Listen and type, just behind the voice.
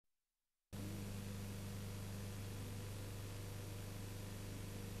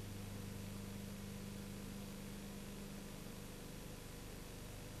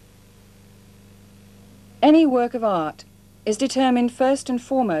Any work of art is determined first and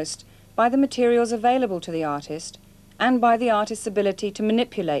foremost by the materials available to the artist and by the artist's ability to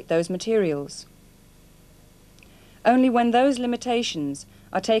manipulate those materials. Only when those limitations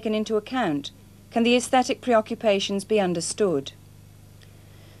are taken into account can the aesthetic preoccupations be understood.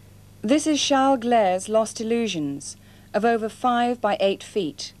 This is Charles Gleyre's Lost Illusions, of over 5 by 8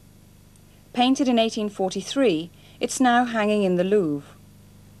 feet. Painted in 1843, it's now hanging in the Louvre.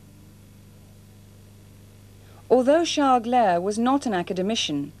 Although Charles Gleyre was not an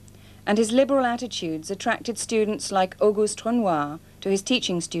academician, and his liberal attitudes attracted students like Auguste Renoir to his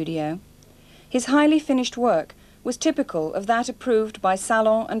teaching studio, his highly finished work was typical of that approved by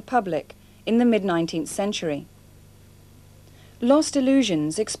salon and public in the mid-19th century. Lost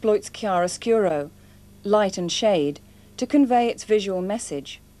Illusions exploits chiaroscuro, light and shade, to convey its visual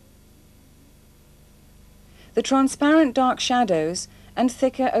message. The transparent dark shadows and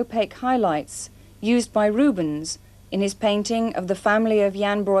thicker opaque highlights used by Rubens in his painting of the family of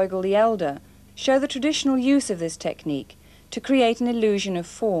Jan Bruegel the Elder show the traditional use of this technique to create an illusion of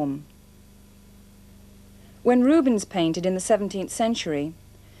form. When Rubens painted in the 17th century,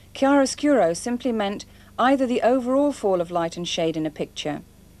 chiaroscuro simply meant either the overall fall of light and shade in a picture,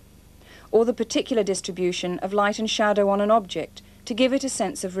 or the particular distribution of light and shadow on an object to give it a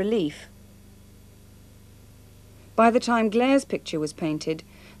sense of relief. By the time Gleyre's picture was painted,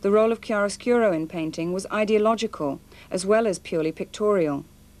 the role of chiaroscuro in painting was ideological as well as purely pictorial.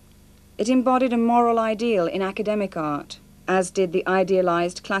 It embodied a moral ideal in academic art, as did the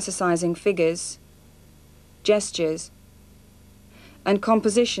idealized classicizing figures, gestures, and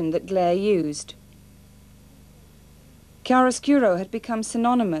composition that Gleyre used. Chiaroscuro had become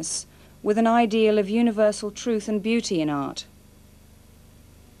synonymous with an ideal of universal truth and beauty in art.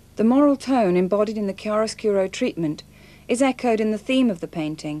 The moral tone embodied in the chiaroscuro treatment is echoed in the theme of the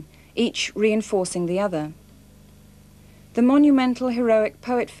painting, each reinforcing the other. The monumental heroic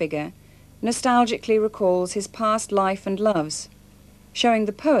poet figure nostalgically recalls his past life and loves, showing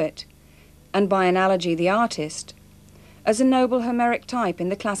the poet, and by analogy the artist, as a noble Homeric type in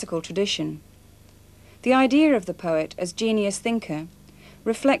the classical tradition. The idea of the poet as genius thinker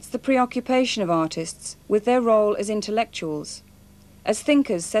reflects the preoccupation of artists with their role as intellectuals, as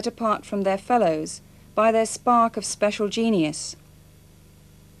thinkers set apart from their fellows by their spark of special genius.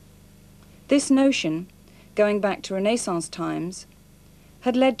 This notion, going back to Renaissance times,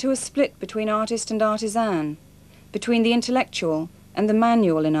 had led to a split between artist and artisan, between the intellectual and the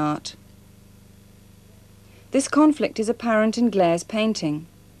manual in art. This conflict is apparent in Gleyre's painting.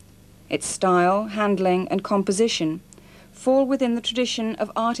 Its style, handling, and composition fall within the tradition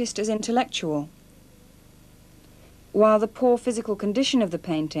of artist as intellectual, while the poor physical condition of the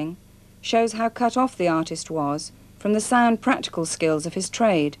painting shows how cut off the artist was from the sound practical skills of his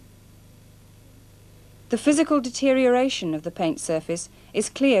trade. The physical deterioration of the paint surface is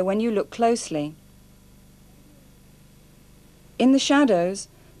clear when you look closely. In the shadows,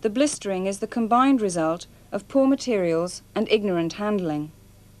 the blistering is the combined result of poor materials and ignorant handling.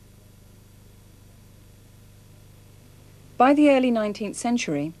 By the early 19th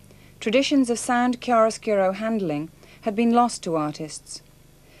century, traditions of sound chiaroscuro handling had been lost to artists.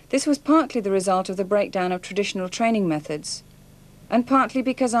 This was partly the result of the breakdown of traditional training methods, and partly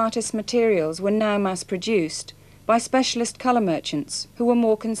because artists' materials were now mass-produced by specialist colour merchants who were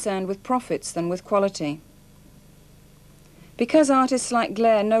more concerned with profits than with quality. Because artists like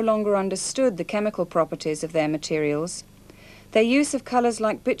Gleyre no longer understood the chemical properties of their materials, their use of colours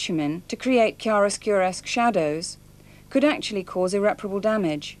like bitumen to create chiaroscuresque shadows could actually cause irreparable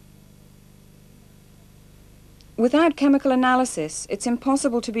damage. Without chemical analysis, it's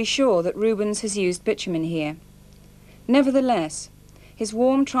impossible to be sure that Rubens has used bitumen here. Nevertheless, his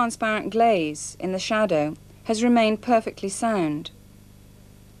warm, transparent glaze in the shadow has remained perfectly sound.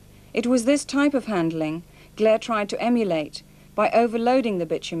 It was this type of handling Gleyre tried to emulate by overloading the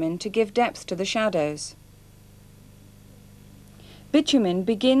bitumen to give depth to the shadows. Bitumen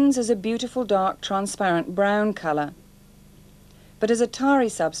begins as a beautiful dark, transparent brown colour, but as a tarry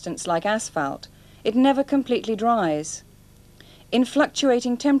substance like asphalt, it never completely dries. In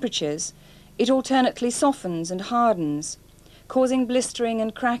fluctuating temperatures, it alternately softens and hardens, causing blistering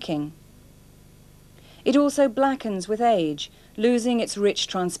and cracking. It also blackens with age, losing its rich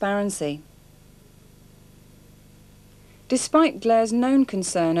transparency. Despite Gleyre's known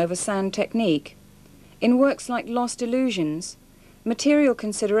concern over sound technique, in works like Lost Illusions, material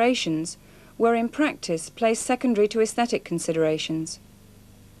considerations were in practice placed secondary to aesthetic considerations.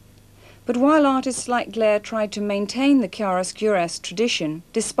 But while artists like Gleyre tried to maintain the chiaroscuresque tradition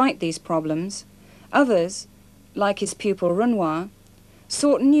despite these problems, others, like his pupil Renoir,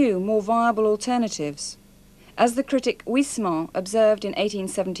 sought new, more viable alternatives. As the critic Huysmans observed in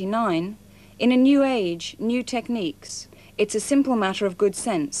 1879, in a new age, new techniques, it's a simple matter of good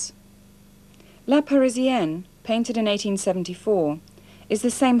sense. La Parisienne, painted in 1874, is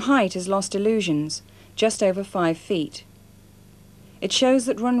the same height as Lost Illusions, just over 5 feet. It shows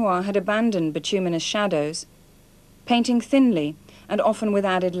that Renoir had abandoned bituminous shadows, painting thinly and often with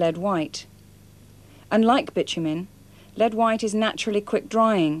added lead white. Unlike bitumen, lead white is naturally quick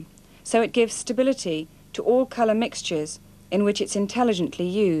drying, so it gives stability to all colour mixtures in which it's intelligently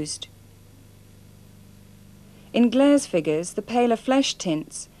used. In Glaire's figures, the paler flesh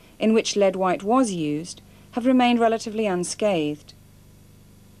tints, in which lead white was used, have remained relatively unscathed.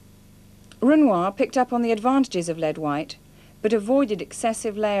 Renoir picked up on the advantages of lead white, but avoided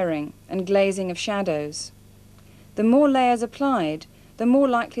excessive layering and glazing of shadows. The more layers applied, the more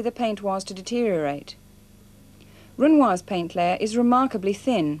likely the paint was to deteriorate. Renoir's paint layer is remarkably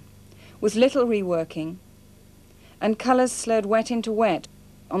thin, with little reworking, and colours slurred wet into wet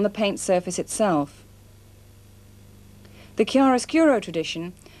on the paint surface itself. The chiaroscuro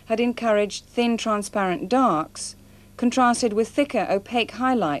tradition had encouraged thin transparent darks, contrasted with thicker opaque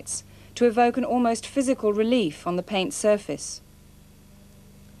highlights to evoke an almost physical relief on the paint surface.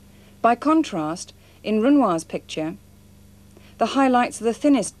 By contrast, in Renoir's picture, the highlights are the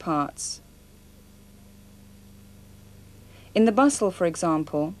thinnest parts. In the bustle, for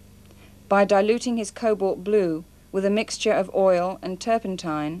example, by diluting his cobalt blue with a mixture of oil and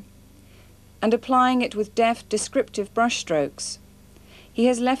turpentine, and applying it with deft, descriptive brushstrokes, he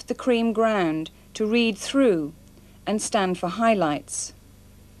has left the cream ground to read through and stand for highlights.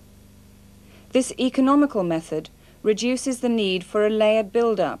 This economical method reduces the need for a layered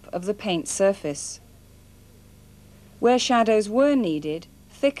build-up of the paint surface. Where shadows were needed,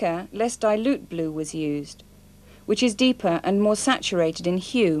 thicker, less dilute blue was used, which is deeper and more saturated in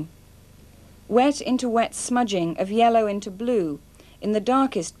hue. Wet into wet smudging of yellow into blue in the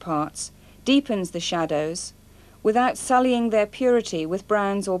darkest parts deepens the shadows without sullying their purity with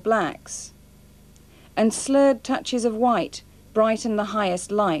browns or blacks, and slurred touches of white brighten the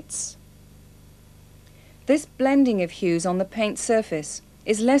highest lights. This blending of hues on the paint surface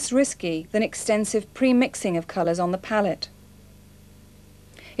is less risky than extensive pre-mixing of colours on the palette.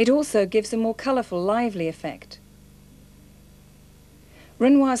 It also gives a more colourful, lively effect.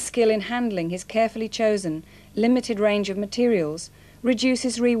 Renoir's skill in handling his carefully chosen, limited range of materials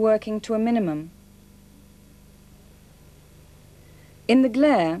reduces reworking to a minimum. In the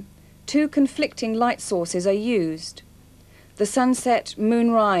glare, 2 conflicting light sources are used. The sunset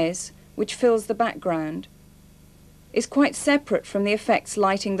moonrise, which fills the background, is quite separate from the effects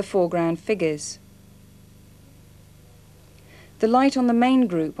lighting the foreground figures. The light on the main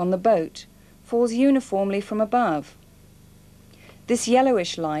group on the boat falls uniformly from above. This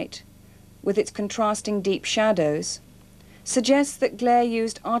yellowish light, with its contrasting deep shadows, suggests that Glare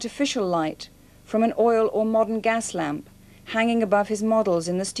used artificial light from an oil or modern gas lamp hanging above his models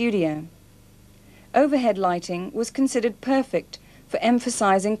in the studio. Overhead lighting was considered perfect for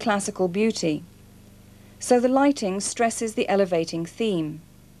emphasizing classical beauty, so the lighting stresses the elevating theme.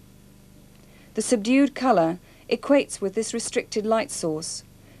 The subdued color equates with this restricted light source,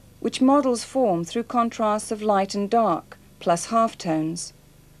 which models form through contrasts of light and dark, plus halftones.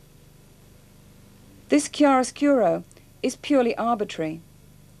 This chiaroscuro is purely arbitrary,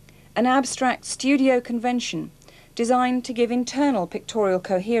 an abstract studio convention designed to give internal pictorial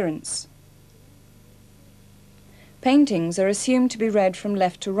coherence. Paintings are assumed to be read from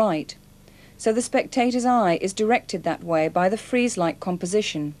left to right, so the spectator's eye is directed that way by the frieze-like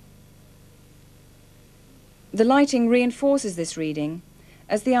composition. The lighting reinforces this reading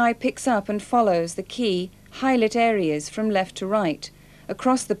as the eye picks up and follows the key, high-lit areas from left to right,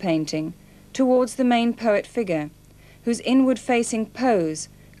 across the painting, towards the main poet figure, whose inward-facing pose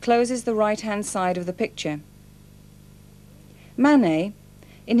closes the right-hand side of the picture. Manet,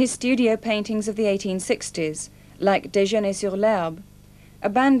 in his studio paintings of the 1860s, like Déjeuner sur l'herbe,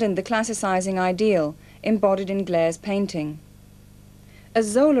 abandoned the classicizing ideal embodied in Glaire's painting. As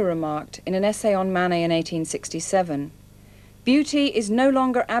Zola remarked in an essay on Manet in 1867, beauty is no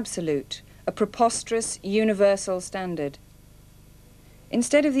longer absolute, a preposterous, universal standard.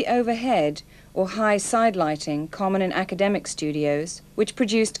 Instead of the overhead or high side lighting common in academic studios, which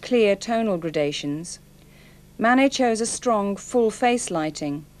produced clear tonal gradations, Manet chose a strong, full-face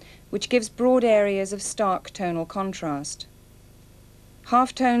lighting, which gives broad areas of stark tonal contrast.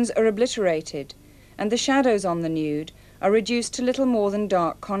 Halftones are obliterated, and the shadows on the nude are reduced to little more than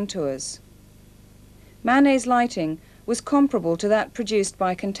dark contours. Manet's lighting was comparable to that produced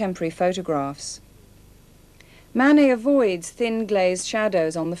by contemporary photographs. Manet avoids thin glazed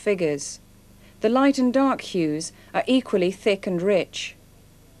shadows on the figures, The light and dark hues are equally thick and rich.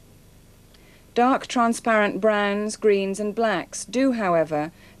 Dark transparent browns, greens and blacks do,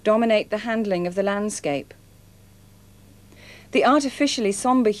 however, dominate the handling of the landscape. The artificially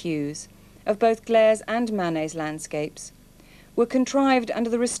sombre hues of both Glaire's and Manet's landscapes were contrived under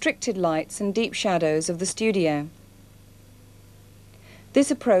the restricted lights and deep shadows of the studio.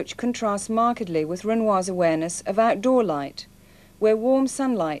 This approach contrasts markedly with Renoir's awareness of outdoor light, where warm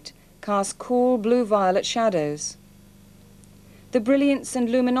sunlight casts cool blue-violet shadows. The brilliance and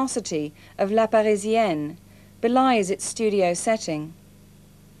luminosity of La Parisienne belies its studio setting.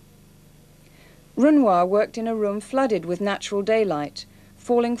 Renoir worked in a room flooded with natural daylight,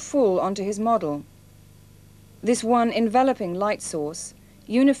 falling full onto his model. This one enveloping light source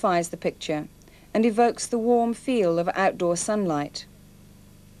unifies the picture and evokes the warm feel of outdoor sunlight.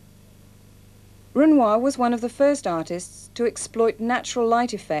 Renoir was one of the first artists to exploit natural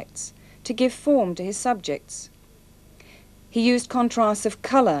light effects to give form to his subjects. He used contrasts of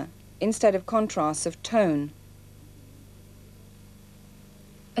colour instead of contrasts of tone.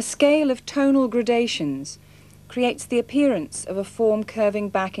 A scale of tonal gradations creates the appearance of a form curving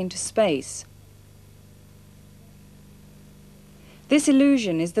back into space. This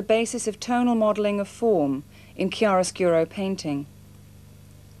illusion is the basis of tonal modelling of form in chiaroscuro painting.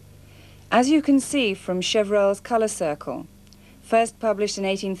 As you can see from Chevreul's colour circle, first published in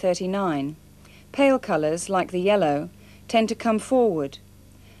 1839, pale colours, like the yellow, tend to come forward,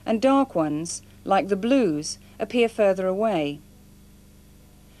 and dark ones, like the blues, appear further away.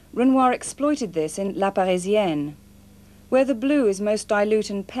 Renoir exploited this in La Parisienne. Where the blue is most dilute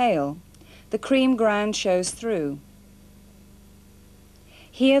and pale, the cream ground shows through.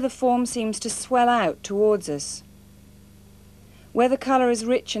 Here the form seems to swell out towards us. Where the colour is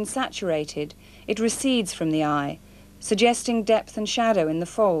rich and saturated, it recedes from the eye, suggesting depth and shadow in the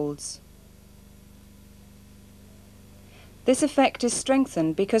folds. This effect is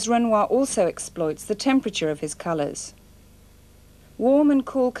strengthened because Renoir also exploits the temperature of his colours. Warm and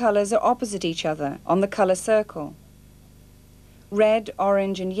cool colours are opposite each other on the colour circle. Red,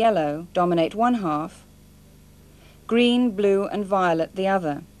 orange and yellow dominate one half, green, blue and violet the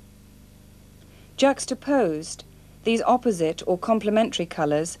other. Juxtaposed, these opposite or complementary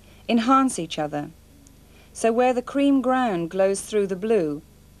colours enhance each other. So where the cream ground glows through the blue,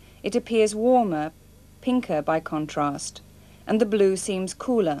 it appears warmer, pinker by contrast, and the blue seems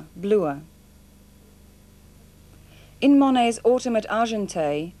cooler, bluer. In Monet's Autumn at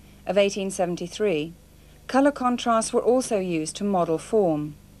Argenteuil of 1873, colour contrasts were also used to model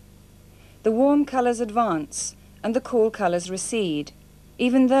form. The warm colours advance and the cool colours recede,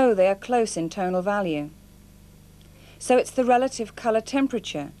 even though they are close in tonal value. So it's the relative colour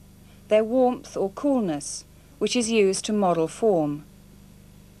temperature, their warmth or coolness, which is used to model form.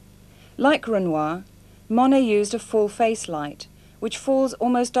 Like Renoir, Monet used a full face light, which falls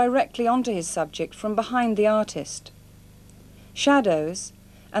almost directly onto his subject from behind the artist. Shadows,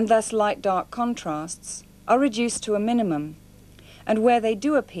 and thus light-dark contrasts, are reduced to a minimum, and where they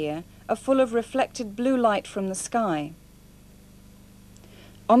do appear are full of reflected blue light from the sky.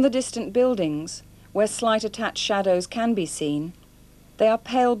 On the distant buildings, where slight attached shadows can be seen, they are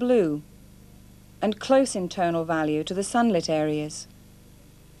pale blue and close in tonal value to the sunlit areas.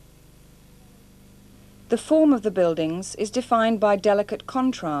 The form of the buildings is defined by delicate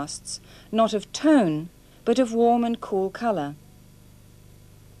contrasts, not of tone, but of warm and cool colour.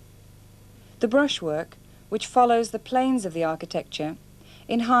 The brushwork, which follows the planes of the architecture,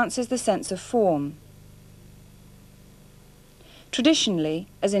 enhances the sense of form. Traditionally,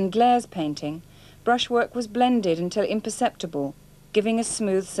 as in Glaire's painting, brushwork was blended until imperceptible, giving a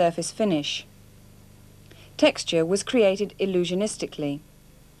smooth surface finish. Texture was created illusionistically.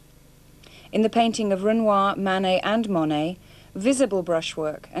 In the painting of Renoir, Manet and Monet, visible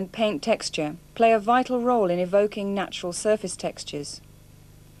brushwork and paint texture play a vital role in evoking natural surface textures.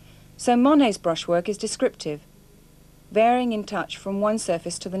 So Monet's brushwork is descriptive, varying in touch from one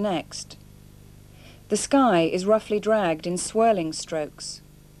surface to the next. The sky is roughly dragged in swirling strokes.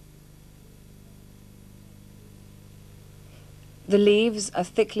 The leaves are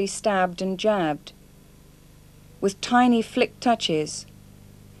thickly stabbed and jabbed, with tiny flick touches,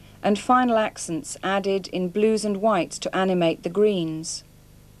 and final accents added in blues and whites to animate the greens.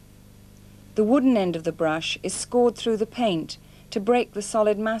 The wooden end of the brush is scored through the paint to break the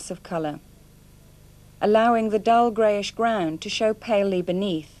solid mass of colour, allowing the dull greyish ground to show palely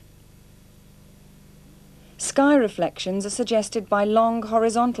beneath. Sky reflections are suggested by long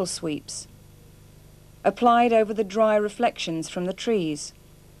horizontal sweeps, applied over the dry reflections from the trees,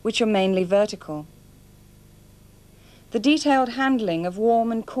 which are mainly vertical. The detailed handling of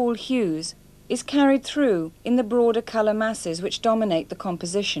warm and cool hues is carried through in the broader colour masses which dominate the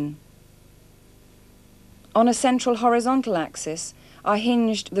composition. On a central horizontal axis are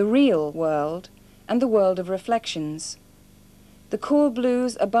hinged the real world and the world of reflections. The cool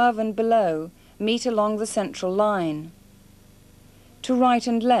blues above and below meet along the central line. To right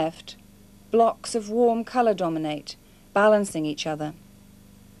and left, blocks of warm colour dominate, balancing each other.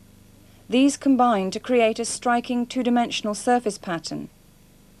 These combine to create a striking two-dimensional surface pattern,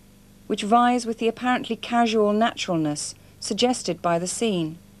 which vies with the apparently casual naturalness suggested by the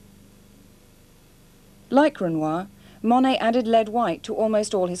scene. Like Renoir, Monet added lead white to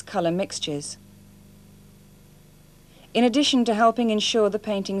almost all his colour mixtures. In addition to helping ensure the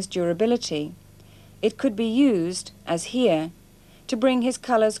painting's durability, it could be used, as here, to bring his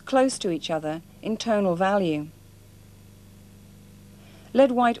colours close to each other in tonal value.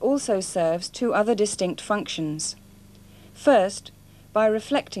 Lead white also serves two other distinct functions. First, by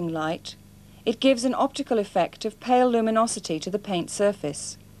reflecting light, it gives an optical effect of pale luminosity to the paint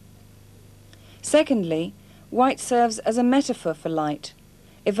surface. Secondly, white serves as a metaphor for light,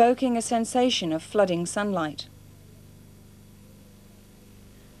 evoking a sensation of flooding sunlight.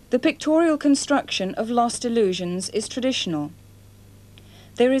 The pictorial construction of Lost Illusions is traditional.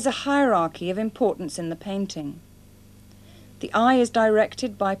 There is a hierarchy of importance in the painting. The eye is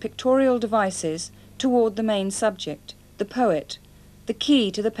directed by pictorial devices toward the main subject, the poet, the key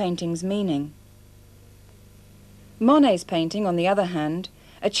to the painting's meaning. Monet's painting, on the other hand,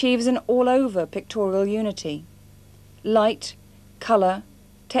 achieves an all-over pictorial unity. Light, colour,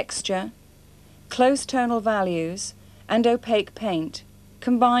 texture, close tonal values, and opaque paint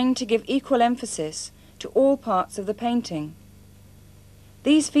combine to give equal emphasis to all parts of the painting.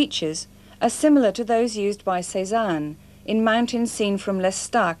 These features are similar to those used by Cézanne in Mountains Seen from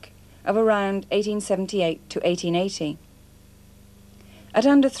L'Estaque of around 1878 to 1880. At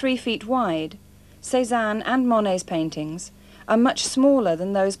under 3 feet wide, Cézanne and Monet's paintings are much smaller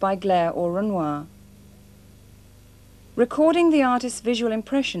than those by Gleyre or Renoir. Recording the artist's visual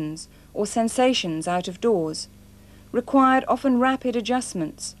impressions or sensations out of doors required often rapid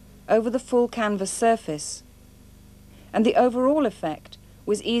adjustments over the full canvas surface, and the overall effect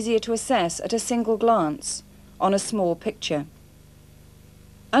was easier to assess at a single glance on a small picture.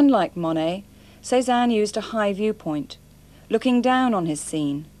 Unlike Monet, Cézanne used a high viewpoint, looking down on his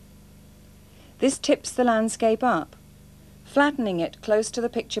scene. This tips the landscape up, flattening it close to the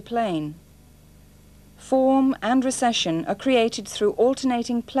picture plane. Form and recession are created through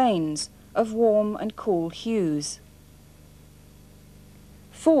alternating planes of warm and cool hues.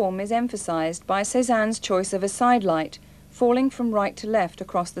 Form is emphasized by Cézanne's choice of a sidelight falling from right to left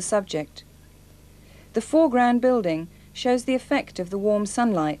across the subject. The foreground building shows the effect of the warm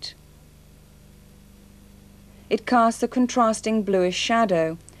sunlight. It casts a contrasting bluish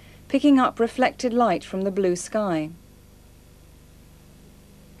shadow, picking up reflected light from the blue sky.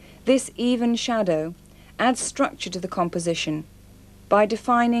 This even shadow adds structure to the composition by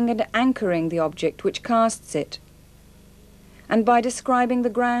defining and anchoring the object which casts it, and by describing the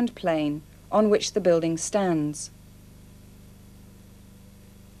ground plane on which the building stands.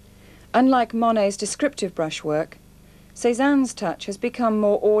 Unlike Monet's descriptive brushwork, Cézanne's touch has become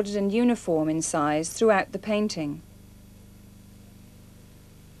more ordered and uniform in size throughout the painting.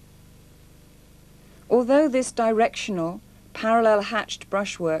 Although this directional, parallel-hatched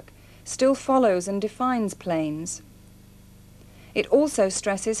brushwork still follows and defines planes, it also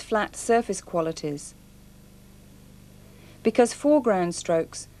stresses flat surface qualities, because foreground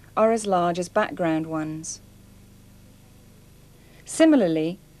strokes are as large as background ones.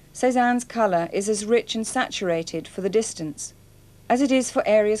 Similarly, Cézanne's colour is as rich and saturated for the distance as it is for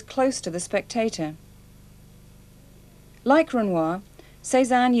areas close to the spectator. Like Renoir,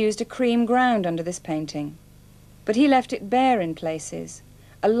 Cézanne used a cream ground under this painting, but he left it bare in places,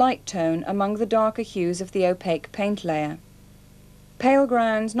 a light tone among the darker hues of the opaque paint layer. Pale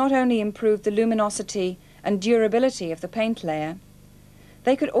grounds not only improved the luminosity and durability of the paint layer,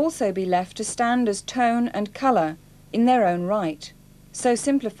 they could also be left to stand as tone and colour in their own right, so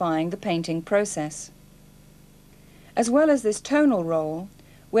simplifying the painting process. As well as this tonal role,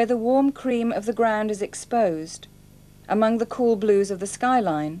 where the warm cream of the ground is exposed, among the cool blues of the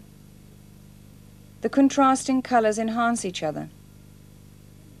skyline, the contrasting colours enhance each other.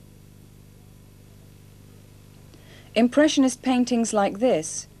 Impressionist paintings like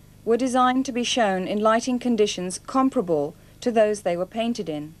this were designed to be shown in lighting conditions comparable to those they were painted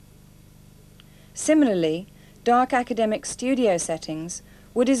in. Similarly, dark academic studio settings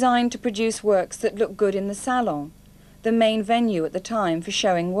were designed to produce works that look good in the salon, the main venue at the time for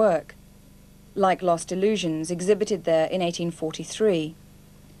showing work, like Lost Illusions exhibited there in 1843,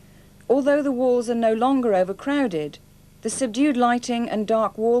 Although the walls are no longer overcrowded, the subdued lighting and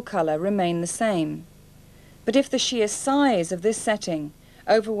dark wall colour remain the same. But if the sheer size of this setting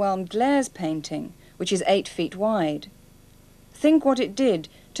overwhelmed Glaire's painting, which is 8 feet wide, think what it did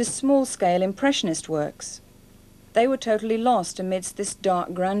to small-scale Impressionist works. They were totally lost amidst this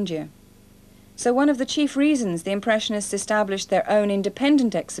dark grandeur. So one of the chief reasons the Impressionists established their own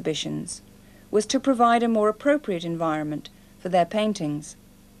independent exhibitions was to provide a more appropriate environment for their paintings.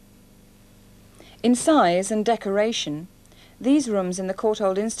 In size and decoration, these rooms in the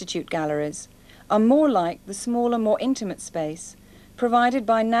Courtauld Institute galleries are more like the smaller, more intimate space provided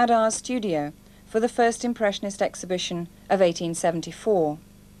by Nadar's studio for the first Impressionist exhibition of 1874.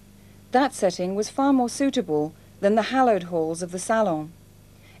 That setting was far more suitable than the hallowed halls of the Salon.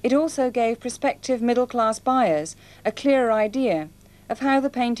 It also gave prospective middle-class buyers a clearer idea of how the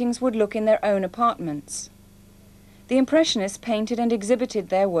paintings would look in their own apartments. The Impressionists painted and exhibited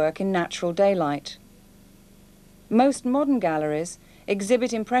their work in natural daylight. Most modern galleries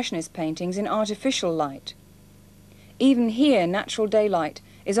exhibit Impressionist paintings in artificial light. Even here, natural daylight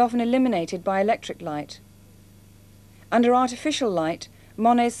is often eliminated by electric light. Under artificial light,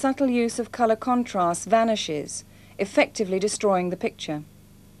 Monet's subtle use of colour contrast vanishes, effectively destroying the picture.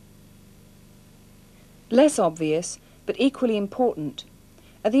 Less obvious, but equally important,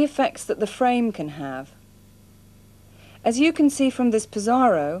 are the effects that the frame can have. As you can see from this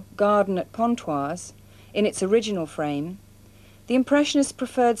Pizarro, Garden at Pontoise, in its original frame, the Impressionists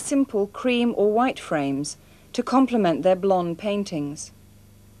preferred simple cream or white frames to complement their blonde paintings.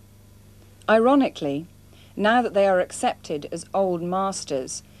 Ironically, now that they are accepted as old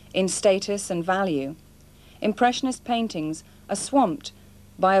masters in status and value, Impressionist paintings are swamped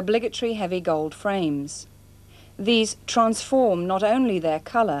by obligatory heavy gold frames. These transform not only their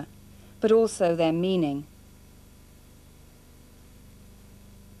colour, but also their meaning.